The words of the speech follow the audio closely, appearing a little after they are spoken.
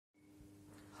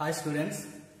Hi students,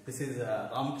 this is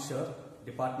Ram Kishore,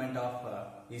 Department of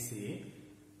ECE.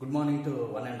 Good morning to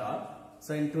one and all.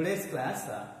 So in today's class,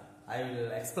 I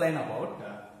will explain about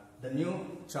the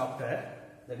new chapter,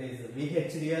 that is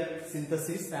VHDL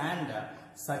Synthesis and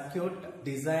Circuit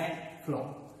Design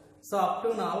Flow. So up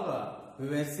to now, we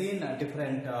were seeing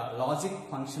different logic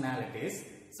functionalities.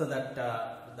 So that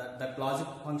that logic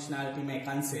functionality may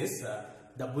consist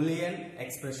the Boolean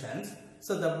expressions.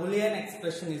 So the Boolean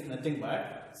expression is nothing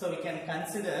but, so we can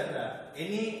consider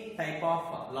any type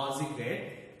of logic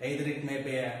gate, either it may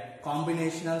be a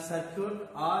combinational circuit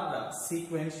or a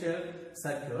sequential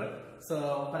circuit.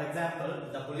 So for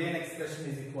example, the Boolean expression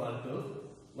is equal to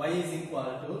y is equal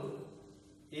to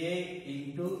a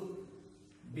into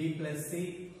b plus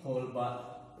c whole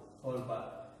bar.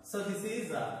 So this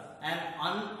is an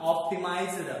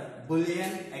unoptimized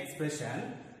Boolean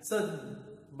expression. So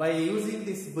by using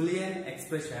this Boolean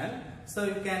expression, so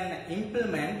you can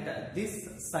implement this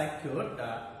circuit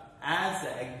as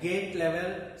a gate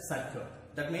level circuit.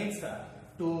 That means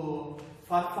to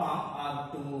perform or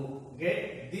to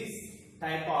get this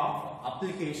type of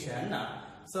application,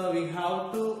 so we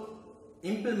have to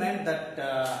implement that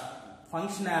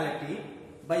functionality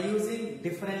by using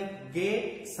different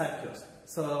gate circuits.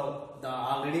 So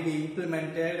already we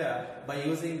implemented by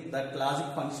using that logic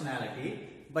functionality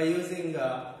by using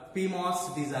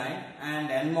PMOS design and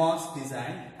NMOS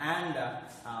design and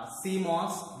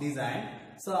CMOS design.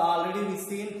 So already we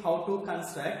seen how to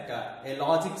construct a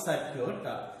logic circuit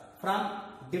from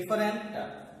different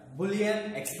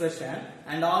Boolean expression,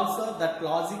 and also that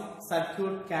logic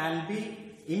circuit can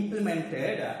be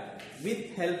implemented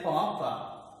with help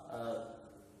of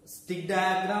stick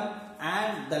diagram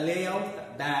and the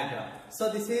layout diagram. So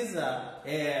this is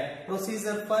a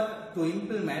procedure to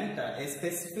implement a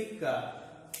specific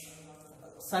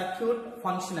circuit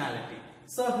functionality.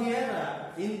 So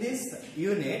here in this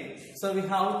unit, so we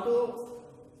have to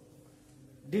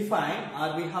define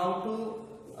or we have to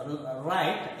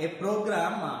write a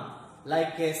program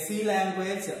like a C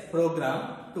language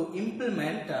program to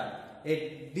implement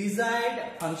a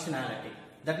desired functionality.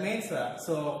 That means,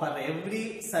 so for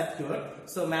every circuit,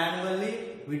 so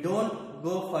manually we don't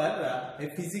go for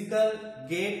a physical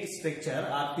gate structure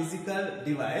or physical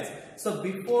device. So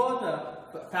before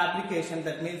fabrication,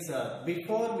 that means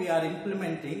before we are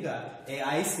implementing a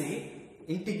IC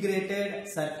integrated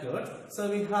circuit,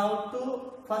 so we have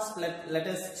to first let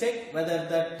us check whether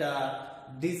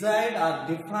that desired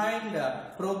or defined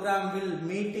program will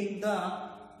meeting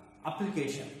the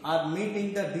application or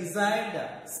meeting the desired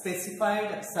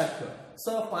specified circuit.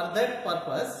 So for that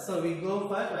purpose, so we go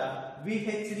for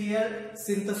VHDL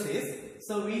synthesis.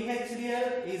 So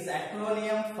VHDL is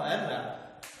acronym for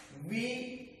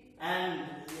V and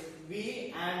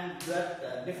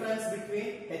the difference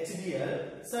between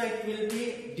HDL. So it will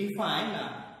be defined.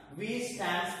 V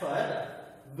stands for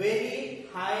very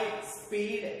high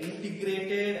speed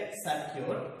integrated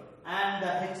circuit, and the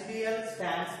HDL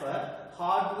stands for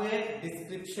hardware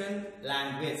description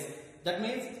language. That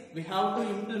means we have to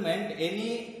implement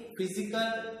any physical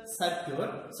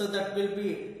circuit, so that will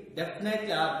be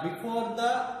definitely before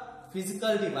the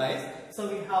physical device. So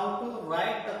we have to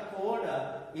write the code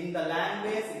in the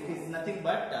language. It is nothing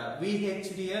but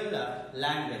VHDL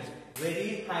language,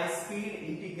 very high speed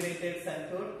integrated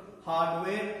circuit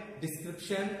hardware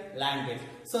description language.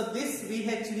 So this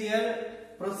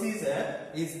VHDL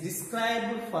procedure is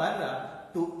described for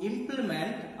to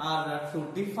implement or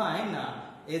to define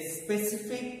a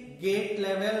specific gate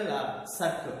level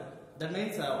circuit. That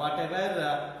means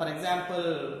whatever, for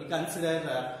example, we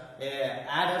consider a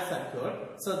adder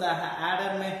circuit. So the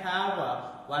adder may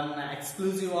have one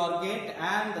exclusive OR gate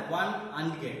and one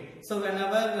AND gate. So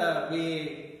whenever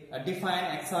we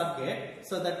define XOR gate,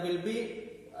 so that will be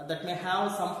that may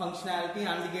have some functionality,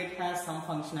 and the gate has some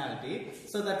functionality,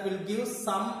 so that will give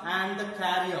sum and the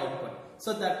carry output.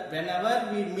 So that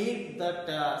whenever we meet that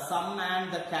sum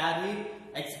and the carry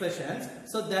expressions,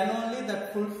 so then only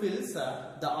that fulfills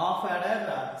the off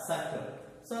adder circuit.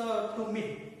 So to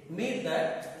meet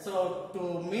that, so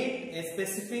to meet a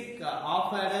specific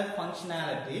off adder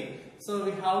functionality, so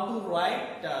we have to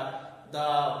write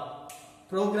the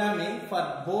programming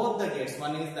for both the gates.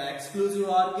 One is the exclusive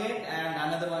OR gate and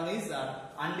another one is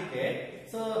AND gate.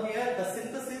 So here the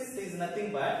synthesis is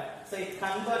nothing but, so it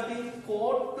converting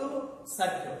code to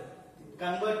circuit.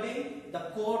 Converting the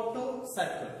code to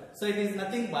circuit. So it is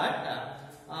nothing but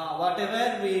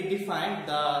whatever we define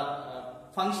the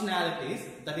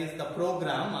functionalities, that is the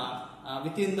program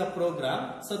within the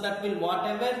program, so that will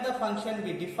whatever the function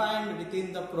we defined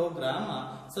within the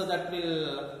program, so that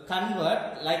will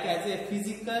convert like as a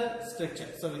physical structure.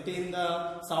 So within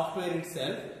the software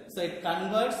itself, so it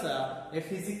converts a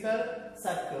physical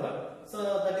circuit.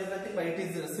 So that is nothing but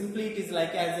it is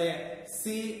like as a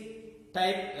C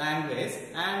type language,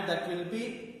 and that will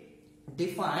be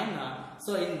defined.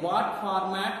 So in what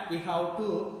format we have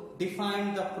to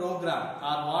define the program,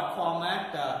 or what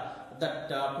format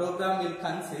that program will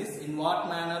consist, in what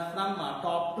manner from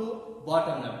top to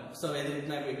bottom level. So whether it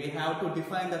may be, we have to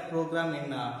define the program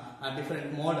in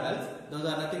different models. Those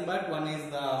are nothing but one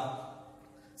is the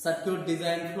circuit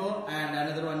design flow, and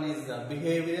another one is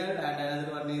behavioral, and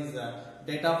another one is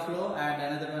data flow, and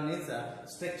another one is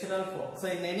structural flow. So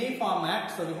in any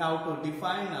format, so we have to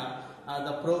define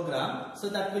the program. So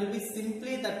that will be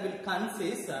simply, that will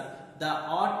consist the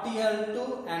RTL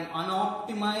to an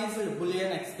unoptimized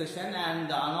Boolean expression, and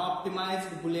the unoptimized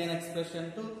Boolean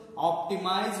expression to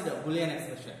optimized Boolean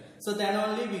expression. So then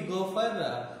only we go for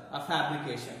a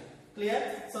fabrication.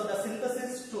 Clear? So the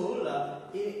synthesis tool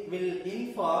will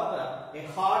infer a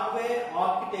hardware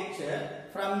architecture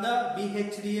from the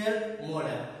VHDL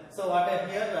model. So what I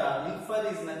here infer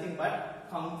is nothing but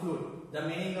conclude. The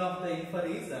meaning of the infer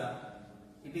is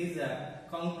it is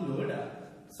conclude.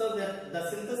 So the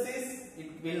synthesis,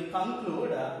 it will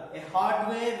conclude a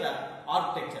hardware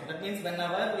architecture. That means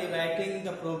whenever we writing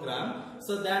the program,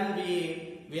 so then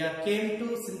we came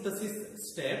to synthesis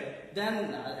step,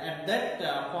 then at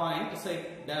that point, so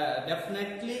it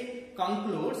definitely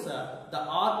concludes the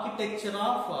architecture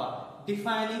of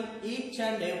defining each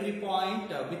and every point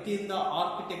within the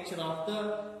architecture of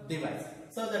the device.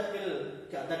 So that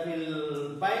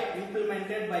will by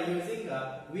implemented by using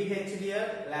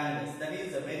VHDL language, that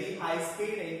is a very high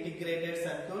speed integrated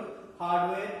circuit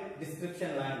hardware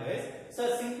description language.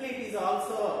 So simply it is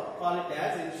also called it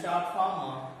as in short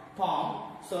form POM.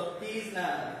 So T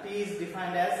is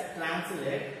defined as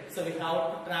translate. So we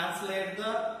have to translate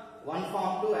the one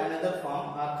form to another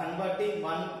form, converting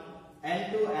one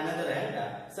end to another end.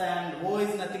 So and O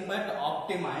is nothing but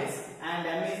optimize, and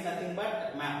M is nothing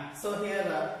but map. So here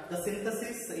the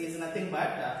synthesis is nothing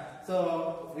but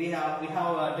so we have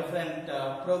different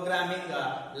programming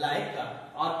like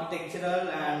architectural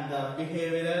and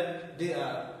behavioral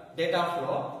data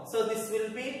flow. So this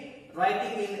will be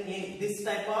writing in this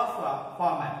type of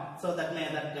format. So that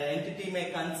the entity may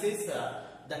consist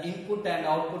the input and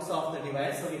outputs of the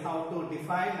device. So we have to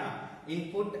define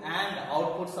input and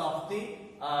outputs of the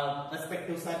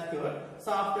respective circuit.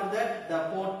 So after that the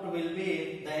port will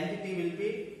be, the entity will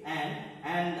be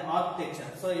and architecture.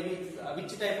 So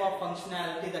which type of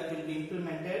functionality that will be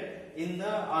implemented in the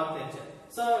architecture.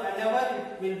 So whenever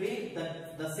it will be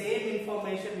the same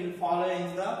information will follow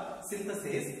in the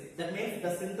synthesis. That means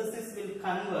the synthesis will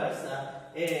convert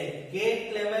a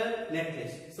gate level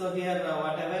netlist. So here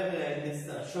whatever in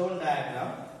this shown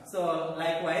diagram. So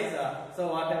likewise,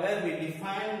 so whatever we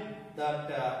define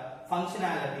that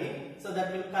functionality, so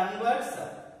that will convert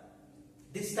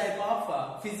this type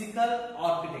of physical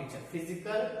architecture,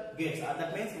 physical gates.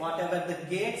 That means whatever the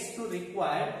gates to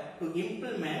required to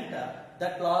implement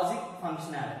that logic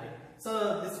functionality.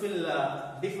 So this will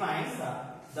define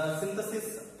the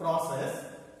synthesis process.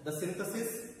 The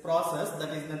synthesis process, that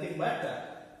is nothing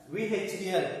but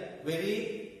VHDL,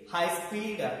 very high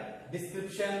speed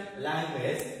description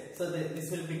language. So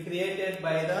this will be created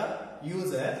by the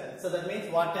user. So that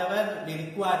means whatever the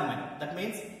requirement, that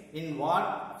means in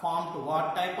what form to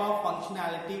what type of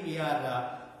functionality we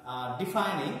are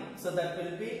defining. So that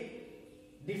will be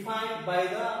defined by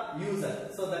the user.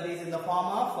 So that is in the form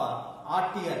of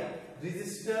RTL,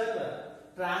 register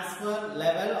transfer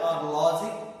level or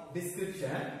logic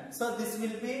description. So this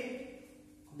will be,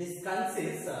 this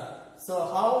consists so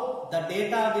how the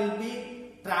data will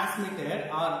be transmitted,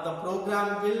 or the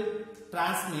program will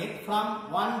transmit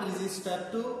from one register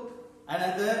to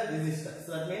another register.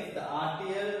 So that means the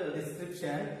RTL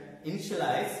description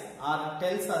initialize or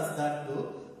tells us that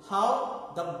to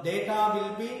how the data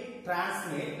will be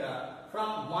transmitted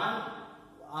from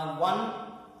one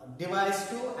device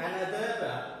to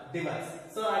another device.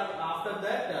 So after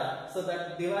that, so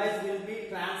that device will be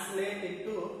translated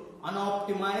into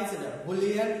unoptimized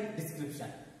Boolean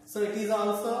description. So it is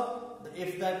also,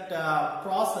 if that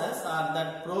process or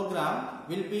that program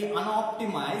will be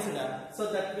unoptimized,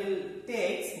 so that will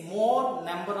take more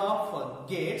number of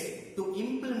gates to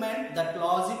implement that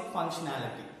logic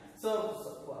functionality.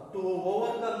 So to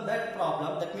overcome that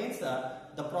problem, that means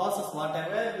the process,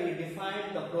 whatever we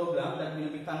define the program, that will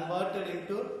be converted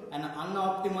into an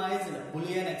unoptimized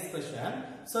Boolean expression.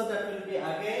 So that will be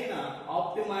again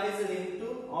optimized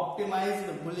into optimized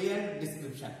Boolean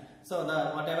description. So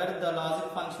whatever the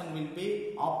logic function will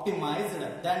be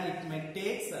optimized, then it may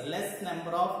take less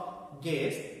number of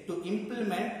gates to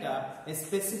implement a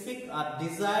specific or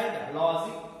desired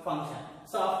logic function.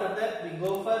 So after that we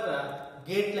go for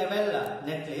gate level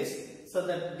netlist. So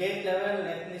that gate level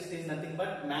netlist is nothing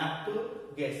but map to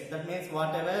gates. That means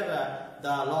whatever the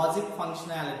logic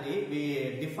functionality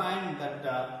we define that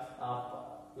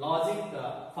logic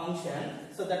function,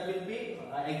 so that will be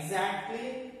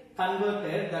exactly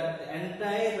converted that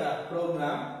entire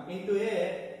program into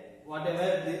a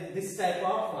whatever this type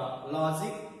of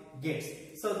logic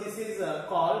gates. So this is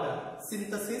called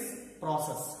synthesis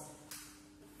process.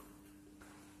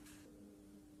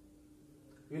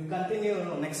 We will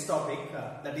continue next topic,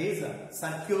 that is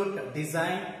circuit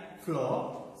design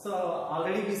flow. So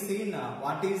already we seen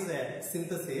what is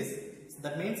synthesis.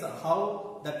 That means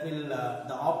how that will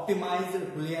the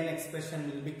optimized Boolean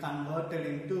expression will be converted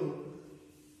into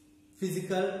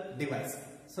physical device.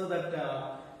 So that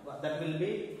that will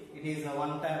be, it is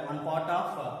one part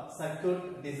of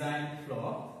circuit design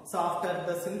flow. So after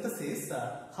the synthesis,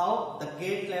 how the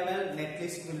gate level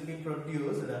netlist will be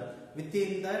produced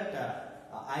within that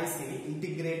IC,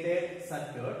 integrated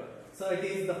circuit. So it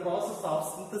is the process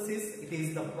of synthesis, it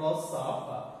is the process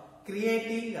of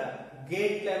creating a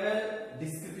gate level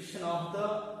description of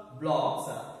the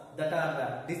blocks that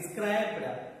are described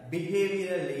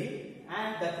behaviorally,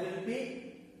 and that will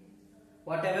be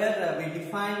whatever we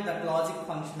define that logic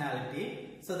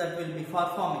functionality, so that will be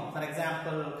performing. For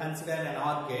example, consider an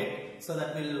OR gate, so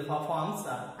that will performs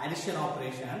addition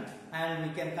operation, and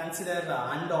we can consider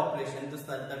AND operation, so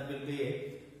that will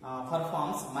be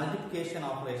performs multiplication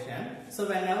operation. So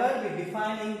whenever we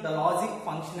defining the logic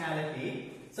functionality,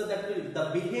 so that will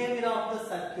the behavior of the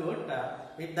circuit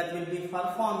that will be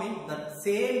performing the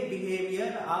same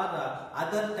behavior or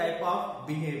other type of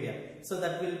behavior. So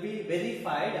that will be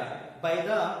verified by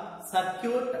the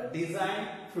circuit design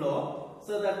flow.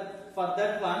 So that for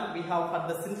that one we have,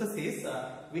 for the synthesis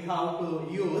we have to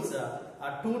use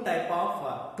two type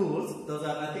of tools. Those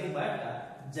are nothing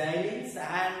but Xilinx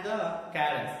and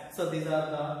Cadence. So these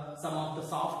are some of the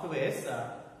softwares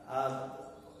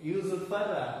used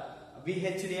for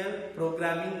VHDL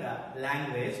programming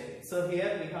language. So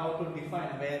here we have to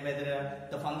define whether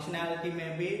the functionality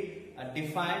may be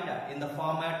defined in the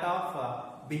format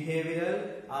of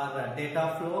behavioral or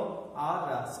data flow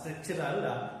or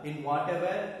structural in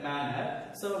whatever manner.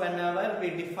 So whenever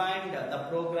we define the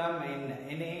program in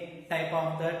any type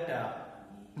of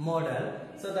that model,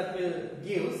 so that will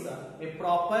gives a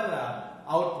proper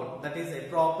output, that is a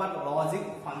proper logic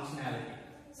functionality.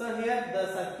 So here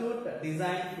the circuit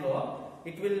design flow,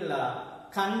 it will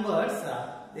converts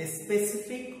a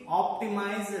specific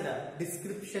optimized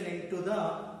description into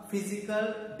the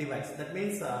physical device. That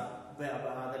means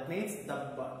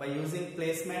by using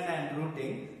placement and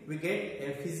routing we get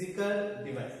a physical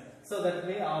device. So that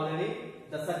way already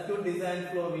the circuit design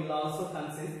flow will also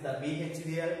consist the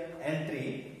VHDL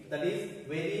entry, that is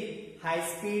very high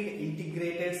speed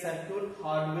integrated circuit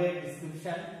hardware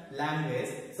description language.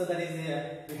 So that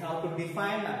is we have to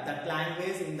define that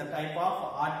language in the type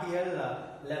of RTL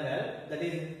level, that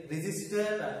is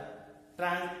register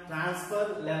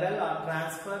transfer level or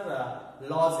transfer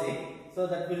logic. So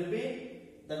that will be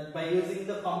that by using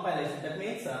the compilation. That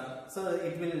means so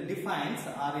it will define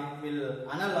or it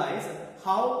will analyze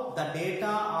how the data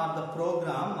or the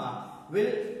program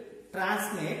will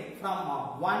transmit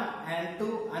from one end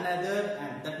to another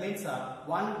end. That means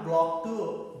one block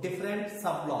to different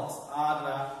subblocks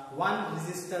or one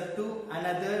register to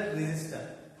another register.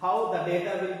 How the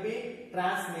data will be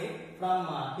transmit from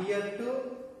here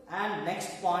to and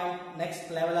next point,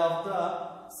 next level of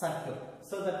the circuit.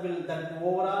 So that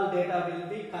overall data will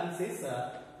be consist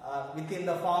within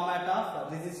the format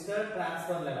of register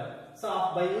transfer level.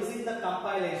 So by using the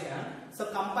compilation, so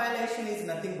compilation is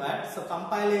nothing but, so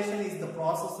compilation is the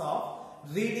process of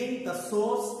reading the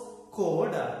source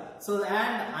code, so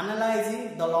and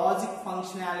analyzing the logic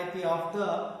functionality of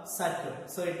the circuit.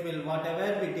 So it will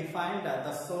whatever we defined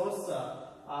the source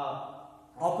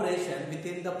operation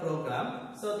within the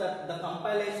program, so that the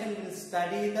compilation will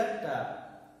study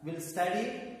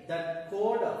that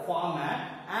code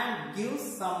format and give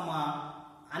some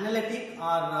analytic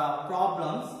or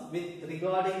problems with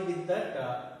regarding with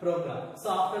that program. So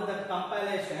after that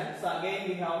compilation, so again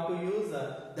we have to use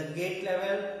the gate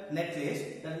level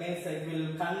netlist. That means it will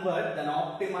convert an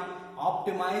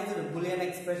optimized Boolean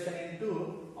expression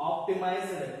into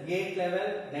optimized gate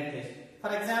level netlist.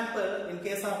 For example, in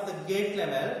case of the gate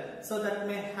level, so that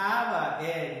may have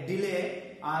a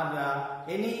delay or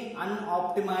any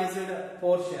unoptimized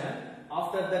portion,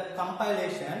 after that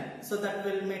compilation, so that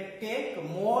will may take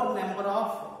more number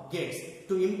of gates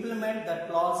to implement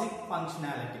that logic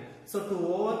functionality. So to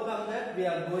overcome that, we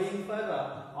are going for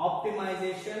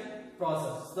optimization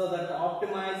process. So that the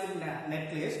optimized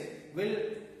netlist will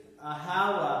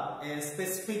have a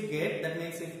specific gate. That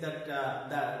means if that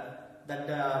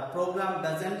program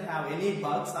doesn't have any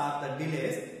bugs or the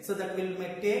delays, so that will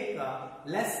may take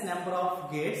less number of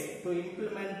gates to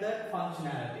implement that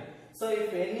functionality. So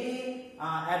if any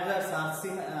errors or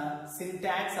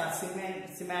syntax or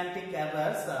semantic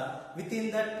errors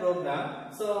within that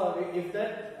program, so if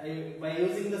that by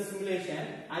using the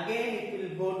simulation, again it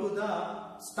will go to the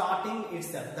starting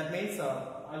itself. That means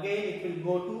again it will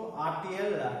go to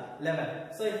RTL level.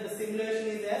 So if the simulation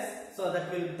is yes, so that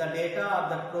will the data of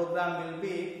that program will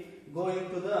be going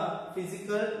to the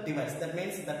physical device. That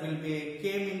means that will be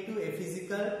came into a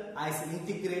physical IC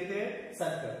integrated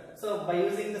circuit. So by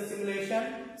using the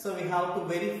simulation, so we have to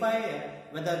verify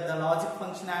whether the logic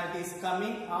functionality is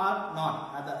coming or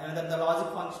not, whether the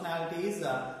logic functionality is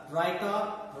right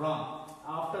or wrong.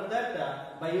 After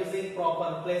that, by using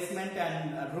proper placement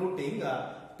and routing,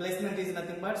 placement is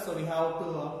nothing but, so we have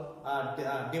to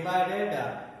divided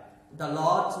the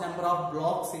large number of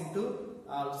blocks into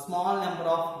small number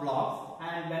of blocks,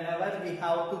 and whenever we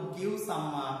have to give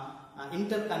some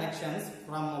interconnections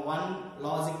from one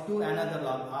logic to another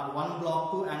log or one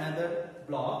block to another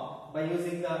block by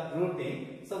using the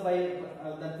routing, so by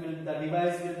the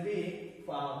device will be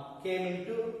came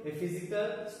into a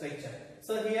physical structure.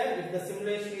 So here if the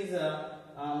simulation is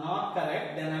not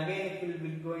correct, then again it will be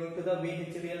going to the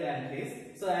VHDL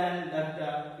entries. So and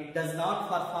that it does not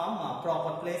perform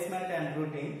proper placement and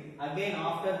routing. Again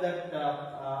after that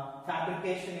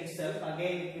fabrication itself,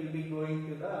 again it will be going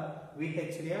to the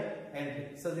VHDL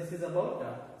entry. So this is about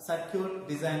circuit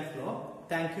design flow.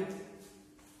 Thank you.